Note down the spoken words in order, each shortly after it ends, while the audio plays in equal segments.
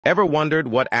Ever wondered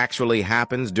what actually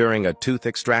happens during a tooth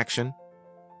extraction?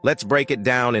 Let's break it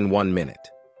down in 1 minute.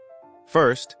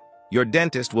 First, your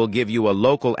dentist will give you a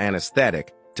local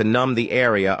anesthetic to numb the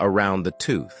area around the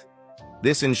tooth.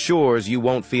 This ensures you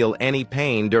won't feel any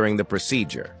pain during the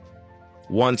procedure.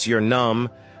 Once you're numb,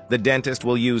 the dentist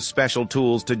will use special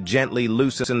tools to gently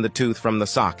loosen the tooth from the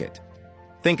socket.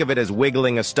 Think of it as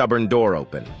wiggling a stubborn door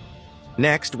open.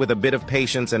 Next, with a bit of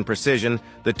patience and precision,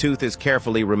 the tooth is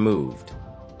carefully removed.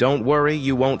 Don't worry,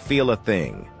 you won't feel a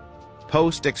thing.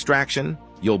 Post-extraction,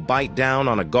 you'll bite down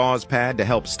on a gauze pad to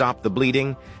help stop the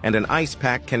bleeding, and an ice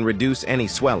pack can reduce any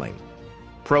swelling.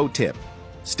 Pro tip: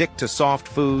 stick to soft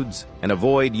foods and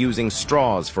avoid using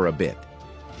straws for a bit.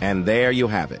 And there you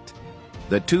have it.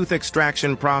 The tooth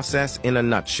extraction process in a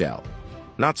nutshell.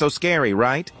 Not so scary,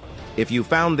 right? If you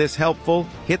found this helpful,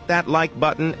 hit that like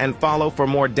button and follow for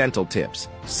more dental tips.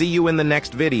 See you in the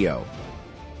next video.